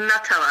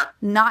 Nutella.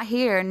 Not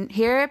here.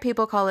 Here,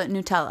 people call it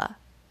Nutella.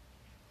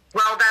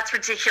 Well, that's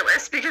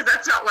ridiculous because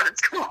that's not what it's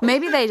called.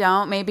 Maybe they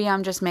don't. Maybe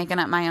I'm just making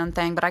up my own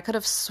thing, but I could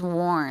have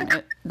sworn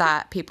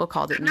that people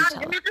called it No,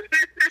 Nutella. you're the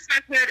first person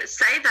I've heard it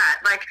say that.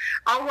 Like,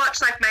 I'll watch,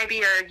 like,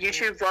 maybe a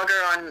YouTube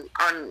vlogger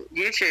on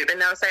YouTube,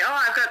 and they'll say,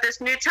 oh, I've got this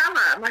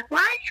Nutella. I'm like, why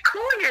are you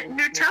calling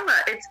it Nutella?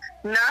 It's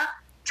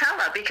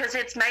Nutella because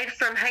it's made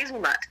from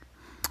hazelnut.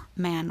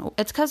 Man,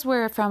 it's because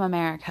we're from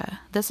America.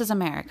 This is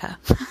America.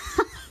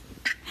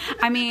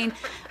 I mean,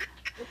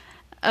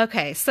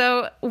 okay,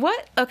 so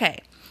what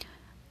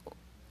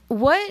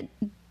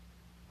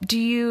do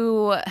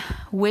you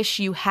wish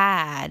you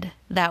had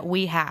that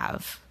we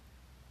have?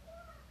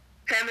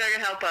 Hamburger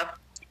helper.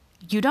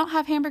 You don't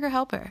have Hamburger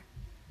Helper.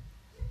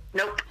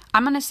 Nope.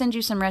 I'm going to send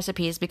you some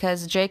recipes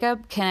because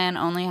Jacob can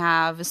only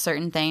have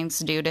certain things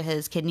due to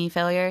his kidney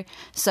failure.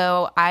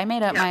 So I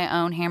made up my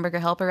own Hamburger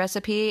Helper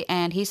recipe,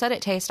 and he said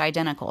it tastes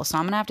identical. So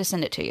I'm going to have to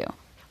send it to you.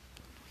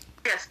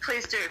 Yes,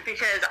 please do,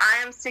 because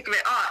I am sick of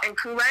it. Oh, and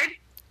Kool-Aid?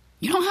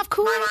 You don't have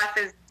Kool-Aid? My life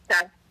is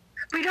sad.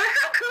 We don't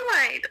have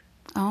Kool-Aid.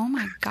 Oh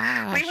my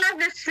gosh. We have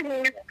this thing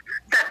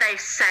that they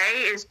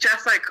say is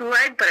just like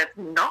Kool-Aid, but it's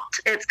not.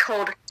 It's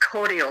called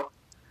cordial.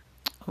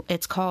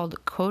 It's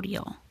called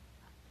cordial.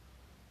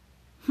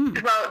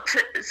 Well,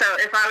 so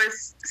if I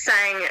was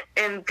saying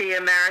in the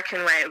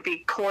American way, it would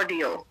be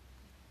cordial.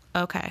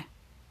 Okay.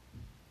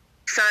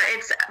 So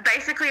it's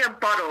basically a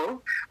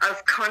bottle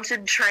of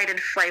concentrated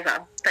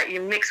flavor that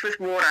you mix with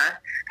water,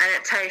 and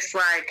it tastes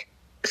like...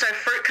 So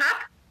Fruit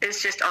Cup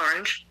is just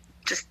orange.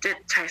 It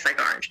tastes like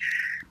orange.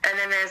 And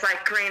then there's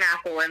like green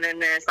apple, and then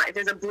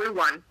there's a blue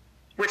one,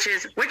 which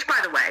by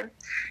the way,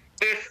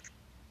 if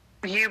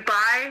you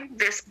buy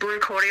this blue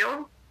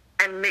cordial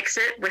and mix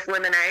it with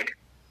lemonade,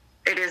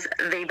 it is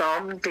the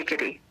bomb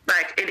diggity.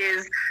 Like, it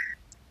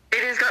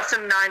has got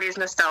some 90s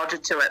nostalgia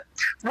to it.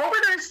 What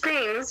were those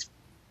things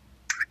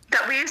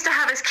that we used to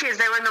have as kids.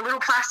 They were in the little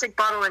plastic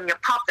bottle, and you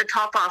pop the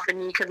top off,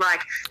 and you could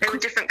they were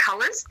different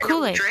colors.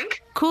 Kool-Aid.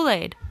 Drink.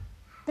 Kool-Aid.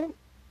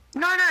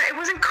 No, it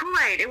wasn't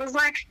Kool-Aid. It was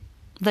like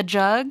the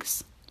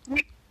jugs.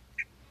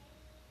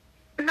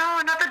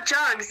 No, not the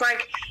jugs.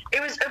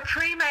 It was a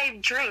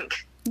pre-made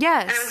drink.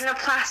 Yes. And it was in a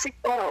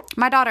plastic bottle.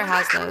 My daughter Was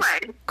has that those.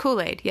 Kool-Aid?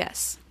 Kool-Aid,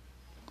 yes.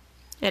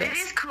 It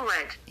is.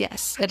 Kool-Aid.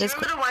 Yes, it is. Do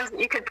you remember the ones that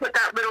you could put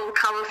that little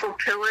colourful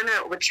pill in, and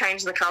it would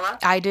change the colour?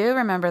 I do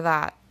remember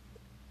that.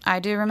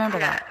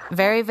 That.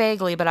 Very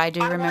vaguely, but I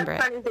do remember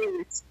it.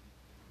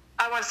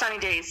 I want Sunny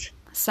D's.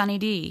 Sunny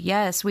D.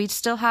 Yes, we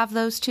still have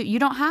those too. You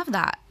don't have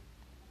that.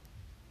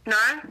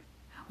 No?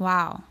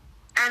 Wow.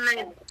 And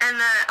the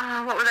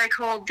what were they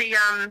called?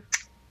 The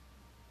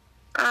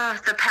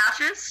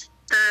pouches?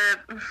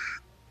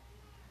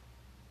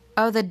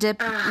 The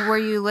dip where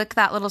you lick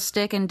that little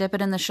stick and dip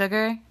it in the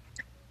sugar?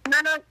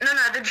 No,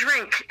 the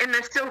drink in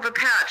the silver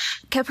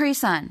pouch. Capri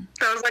Sun.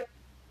 So I was like,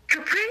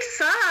 Capri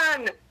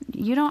Sun!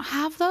 You don't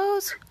have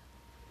those?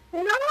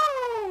 No!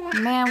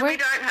 Man, we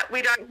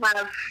don't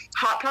have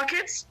Hot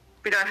Pockets.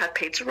 We don't have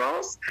pizza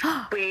rolls.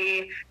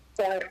 We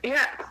don't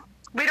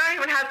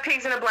even have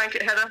pigs in a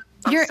blanket, Heather.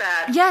 I'm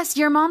sad. Yes,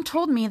 your mom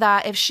told me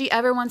that if she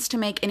ever wants to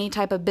make any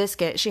type of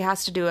biscuit, she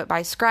has to do it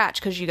by scratch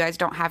because you guys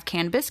don't have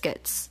canned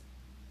biscuits.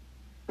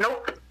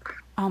 Nope.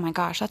 Oh my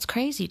gosh, that's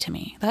crazy to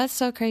me. That's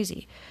so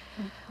crazy.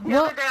 The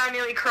other day I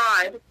nearly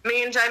cried.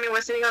 Me and Jamie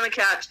were sitting on the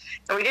couch,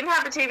 and we didn't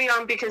have the TV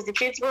on because the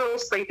kids were all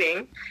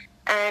sleeping,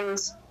 and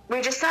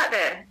we just sat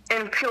there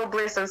in pure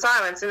bliss and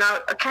silence. And I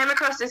came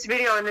across this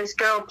video, and this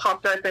girl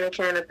popped open a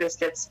can of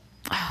biscuits,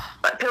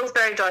 like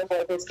Pillsbury Dry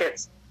Ball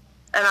biscuits.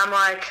 And I'm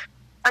like,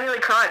 I nearly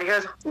cried. He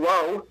goes,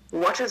 "Whoa,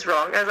 what is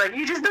wrong?" I was like,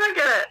 "You just don't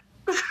get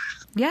it."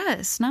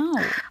 Yes, no.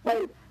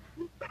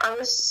 I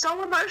was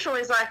so emotional.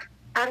 He's like,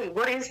 "Addie,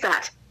 what is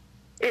that?"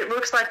 "It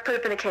looks like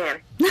poop in a can."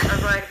 I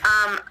was like,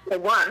 for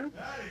one,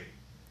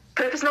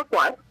 poop is not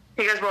white.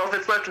 He goes, "Well, if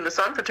it's left in the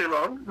sun for too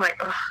long." I'm like,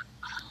 ugh.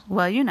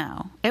 Well,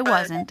 it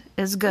wasn't.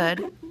 It's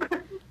good.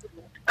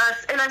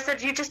 And I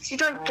said, you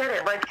don't get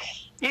it.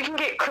 You can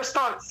get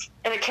croissants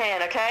in a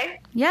can,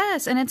 okay?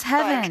 Yes, and it's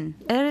heaven.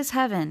 It is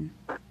heaven.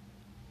 I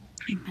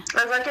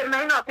was like, it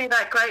may not be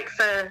that great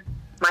for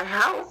my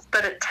health,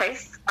 but it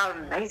tastes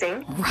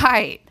amazing.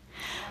 Right.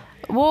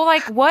 Well,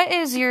 what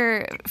is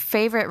your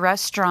favorite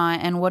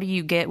restaurant, and what do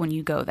you get when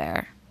you go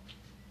there?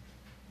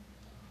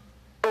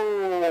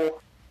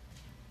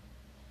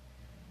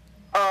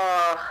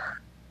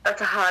 That's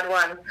a hard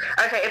one.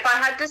 Okay, if I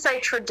had to say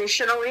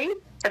traditionally,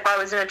 if I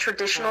was in a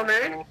traditional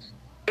mood,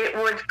 it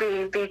would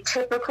be the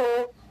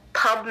typical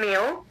pub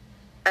meal,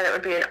 and it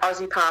would be an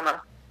Aussie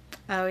Parma.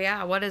 Oh,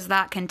 yeah. What does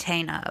that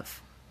contain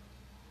of?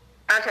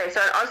 Okay, so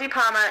an Aussie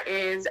Parma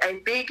is a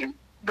big chicken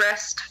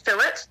breast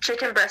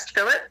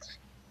fillet.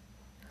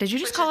 Did you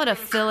just call it a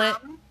fillet?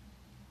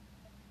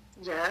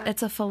 Yeah.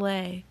 It's a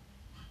fillet.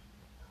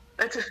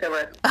 It's a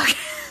fillet. Okay.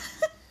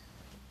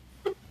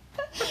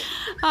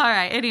 All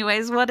right.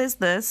 Anyways, what is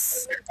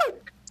this?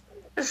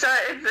 So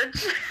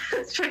it's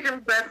a chicken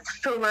breast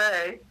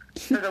fillet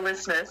for the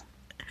listeners.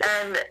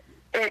 And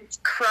it's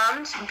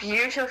crumbed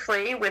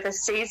beautifully with a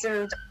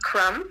seasoned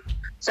crumb.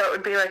 So it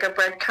would be like a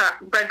bread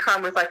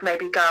crumb with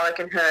maybe garlic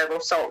and herb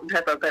or salt and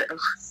pepper, but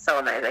so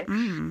amazing.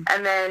 Mm.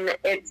 And then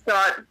it's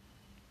got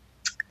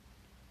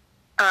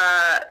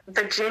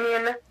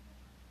Virginian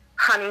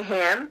honey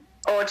ham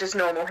or just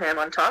normal ham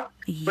on top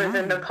with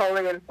a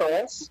Napoleon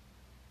sauce,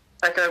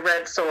 like a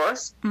red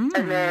sauce, and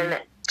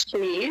then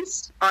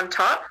cheese on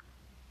top.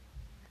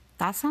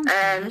 That sounds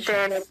delicious.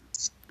 Then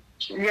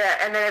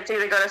it's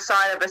either got a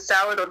side of a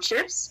salad or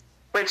chips,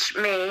 which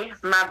my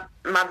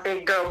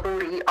big girl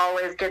booty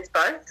always gets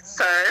both.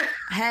 So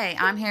hey,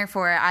 I'm here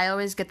for it. I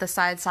always get the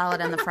side salad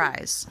and the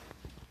fries.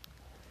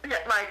 Yeah,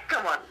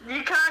 come on,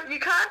 you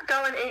can't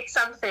go and eat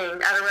something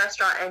at a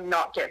restaurant and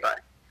not get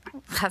both.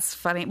 That's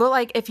funny. Well,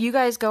 if you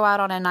guys go out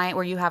on a night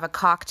where you have a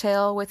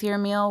cocktail with your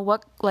meal,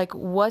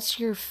 what's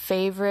your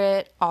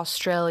favorite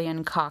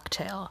Australian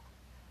cocktail?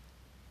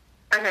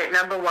 Okay,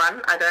 number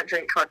one, I don't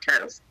drink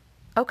cocktails.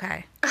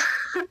 Okay.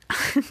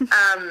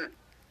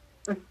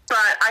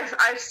 But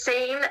I've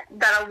seen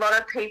that a lot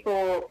of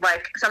people,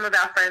 some of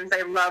our friends,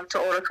 they love to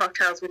order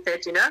cocktails with their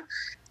dinner,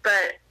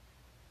 but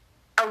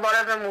a lot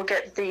of them will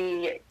get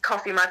the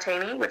coffee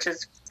martini, which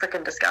is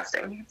freaking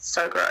disgusting. It's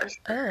so gross.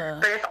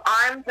 But if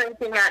I'm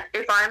drinking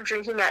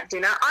at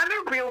dinner, I'm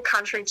a real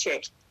country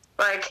chick.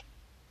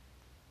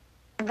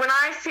 When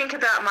I think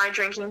about my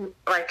drinking,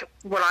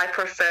 what I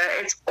prefer,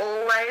 it's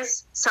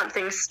always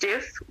something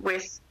stiff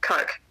with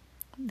Coke.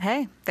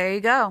 Hey, there you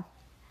go.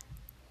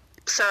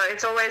 So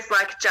it's always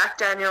Jack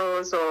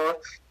Daniels or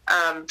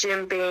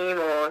Jim Beam,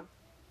 or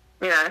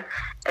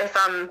if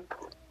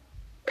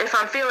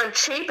I'm feeling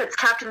cheap, it's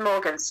Captain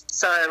Morgan's.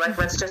 So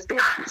let's just be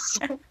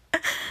honest.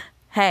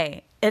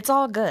 Hey, it's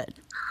all good.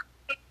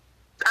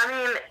 I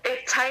mean,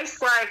 it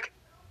tastes like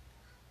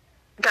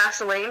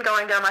gasoline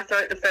going down my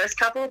throat the first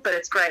couple, but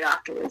it's great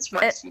afterwards.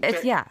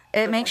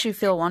 It makes you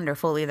feel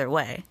wonderful either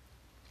way.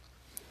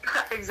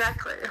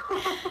 Exactly.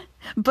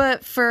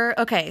 But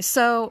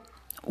so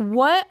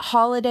What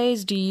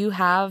holidays do you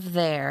have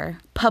there,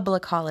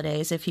 public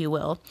holidays, if you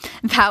will,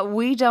 that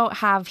we don't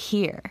have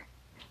here?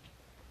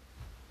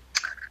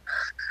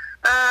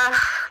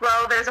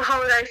 Well, there's a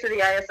holiday for the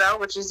AFL,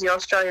 which is the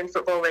Australian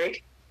Football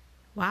League.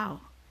 Wow.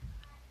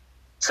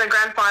 So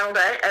grand final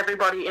day,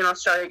 everybody in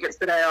Australia gets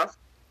the day off.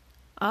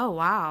 Oh,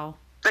 wow.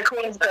 The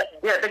Queen's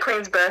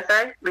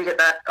birthday, we get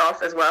that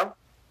off as well.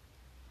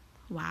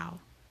 Wow.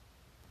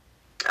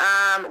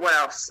 What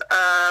else?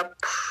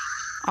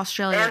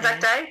 Australia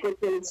Anzac Day, which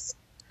is...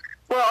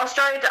 Well,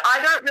 Australia Day,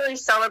 I don't really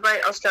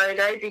celebrate Australia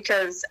Day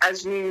because,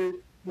 as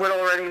you would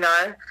already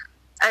know,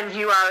 and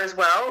you are as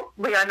well,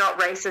 we are not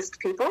racist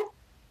people.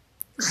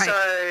 Right.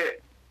 So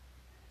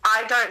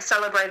I don't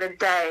celebrate a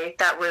day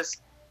that was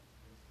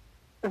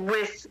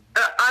with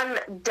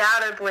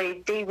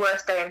undoubtedly the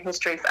worst day in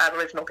history for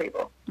Aboriginal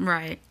people.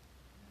 Right.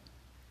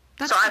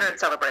 So I don't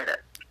celebrate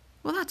it.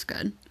 Well, that's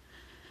good.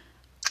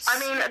 I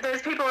mean,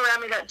 there's people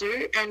around me that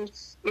do, and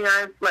you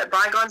know, let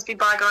bygones be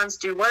bygones.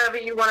 Do whatever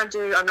you want to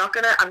do. I'm not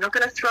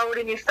gonna throw it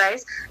in your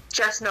face.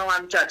 Just know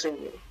I'm judging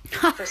you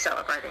for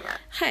celebrating it.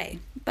 Hey,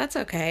 that's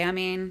okay. I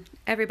mean,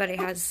 everybody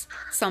has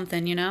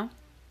something, you know.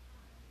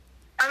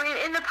 I mean,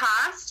 in the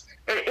past,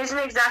 it isn't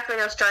exactly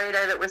Australia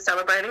Day that we're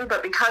celebrating,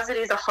 but because it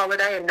is a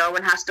holiday and no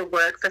one has to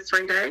work for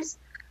 3 days,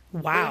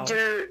 wow,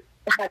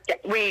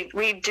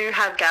 we do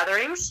have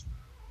gatherings.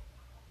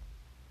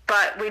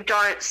 But we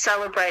don't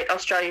celebrate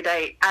Australia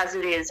Day as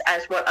it is,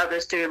 as what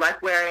others do,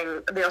 like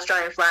wearing the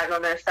Australian flag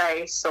on their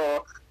face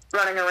or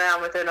running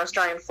around with an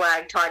Australian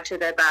flag tied to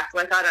their back.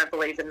 Like, I don't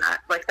believe in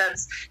that. Like,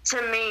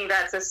 to me,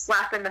 that's a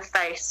slap in the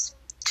face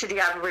to the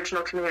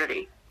Aboriginal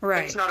community.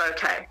 Right. It's not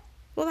okay.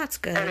 Well, that's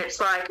good. And it's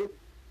like,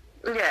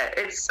 yeah,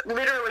 it's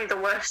literally the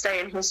worst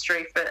day in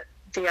history for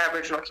the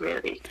Aboriginal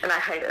community, and I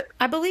hate it.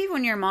 I believe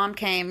when your mom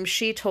came,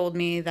 she told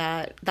me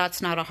that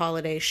that's not a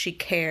holiday she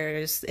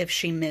cares if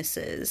she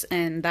misses,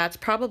 and that's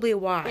probably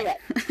why.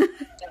 Yeah.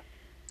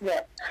 Yeah.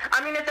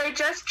 I mean, if they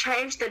just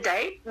changed the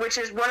date, which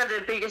is one of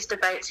the biggest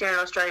debates here in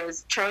Australia,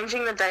 is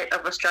changing the date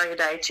of Australia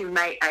Day to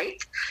May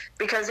 8th,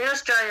 because in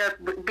Australia,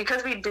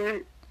 because we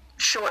do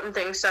shorten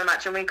things so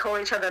much, and we call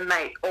each other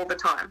mate all the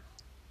time,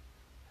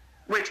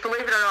 which,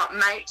 believe it or not,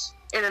 mate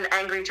in an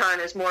angry tone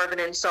is more of an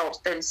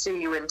insult than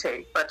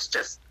C-U-N-T. Let's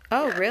just...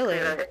 Oh, really?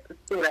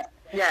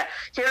 Yeah.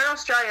 Here in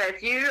Australia,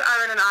 if you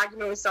are in an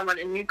argument with someone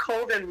and you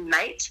call them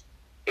mate,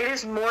 it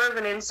is more of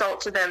an insult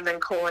to them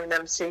than calling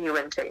them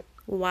C-U-N-T.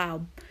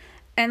 Wow.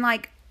 And,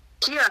 like...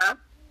 Here,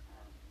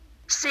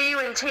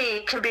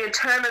 C-U-N-T can be a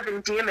term of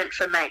endearment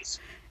for mates.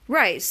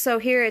 Right. So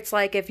here it's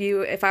like if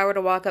I were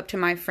to walk up to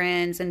my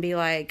friends and be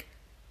like,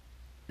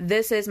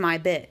 this is my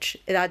bitch.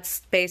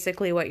 That's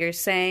basically what you're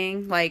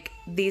saying. Like,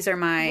 these are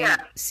my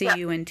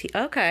C-U-N-T.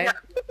 Okay. Yeah.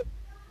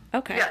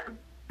 Okay. Yeah.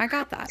 I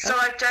got that. So,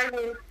 okay. like,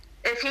 Jamie,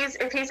 if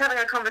he's having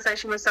a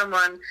conversation with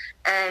someone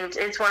and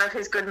it's one of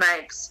his good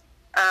mates,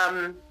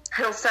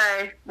 he'll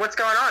say, "What's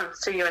going on?"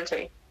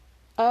 C-U-N-T.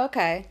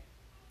 Okay.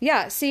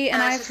 Yeah. See,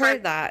 and I've heard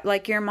like, that.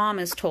 Like, your mom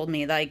has told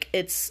me, like,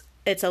 it's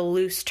a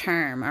loose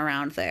term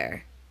around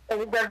there.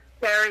 It's a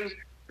very,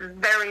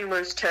 very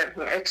loose term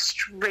here.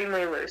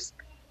 Extremely loose.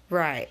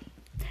 Right.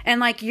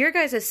 And, like, your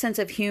guys' sense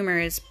of humor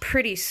is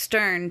pretty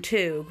stern,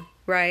 too,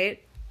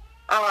 right?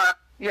 Oh,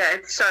 yeah,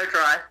 it's so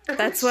dry.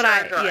 That's what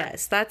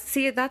yes,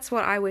 that's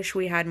what I wish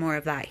we had more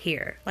of that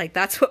here. Like,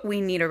 that's what we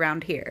need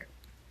around here.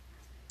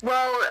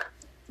 Well,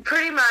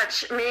 pretty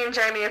much, me and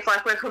Jamie, if,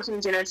 like, we're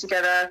cooking dinner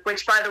together,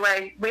 which, by the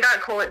way, we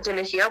don't call it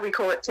dinner here, we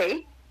call it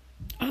tea.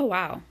 Oh,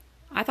 wow.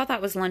 I thought that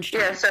was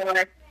lunchtime. Yeah, so,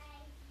 like,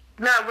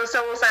 no, we'll say,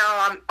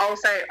 I'll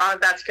say, I'm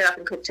about to get up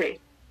and cook tea.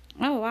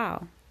 Oh,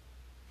 wow.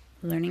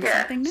 Learning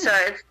something new. So,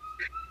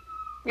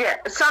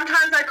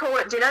 sometimes I call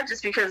it dinner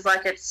just because,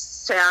 like, it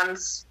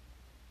sounds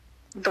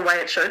the way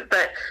it should,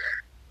 but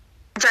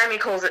Jamie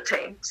calls it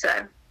tea,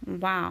 so.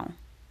 Wow.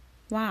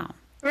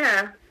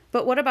 Yeah.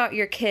 But what about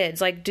your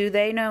kids? Like, do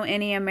they know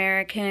any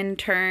American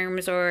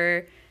terms,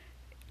 or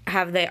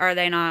do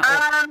they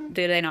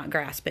not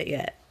grasp it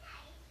yet?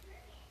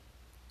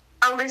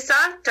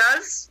 Alyssa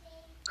does.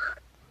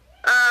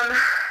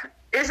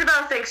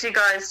 Isabel thinks you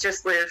guys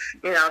just live,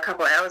 a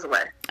couple of hours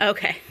away.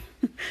 Okay.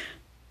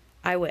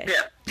 I wish.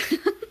 Yeah.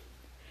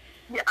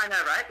 Yeah, I know,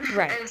 right?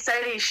 Right. And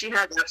Sadie, she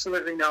has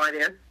absolutely no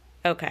idea.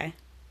 Okay.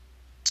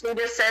 She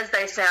just says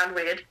they sound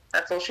weird.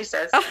 That's all she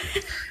says. Oh.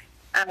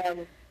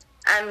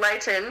 And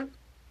Leighton,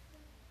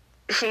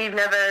 he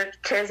never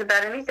cares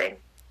about anything.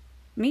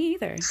 Me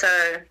either.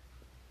 So,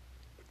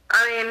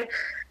 I mean,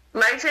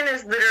 Leighton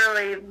is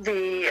literally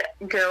the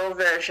girl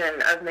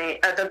version of me,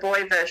 the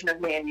boy version of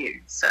me and you,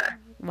 so.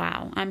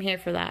 Wow, I'm here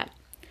for that.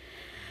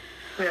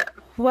 Yeah.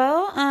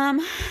 Well,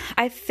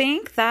 I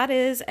think that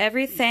is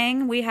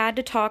everything we had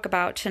to talk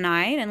about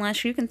tonight,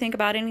 unless you can think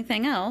about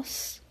anything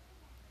else.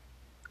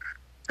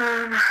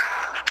 I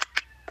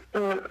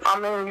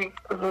mean,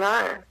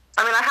 no.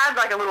 I mean, I had,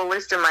 like, a little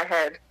list in my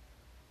head.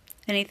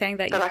 Anything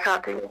that I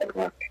can't think of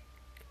it.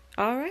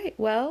 All right,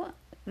 well,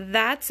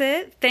 that's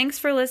it. Thanks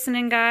for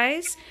listening,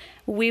 guys.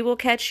 We will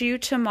catch you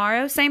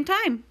tomorrow, same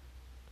time.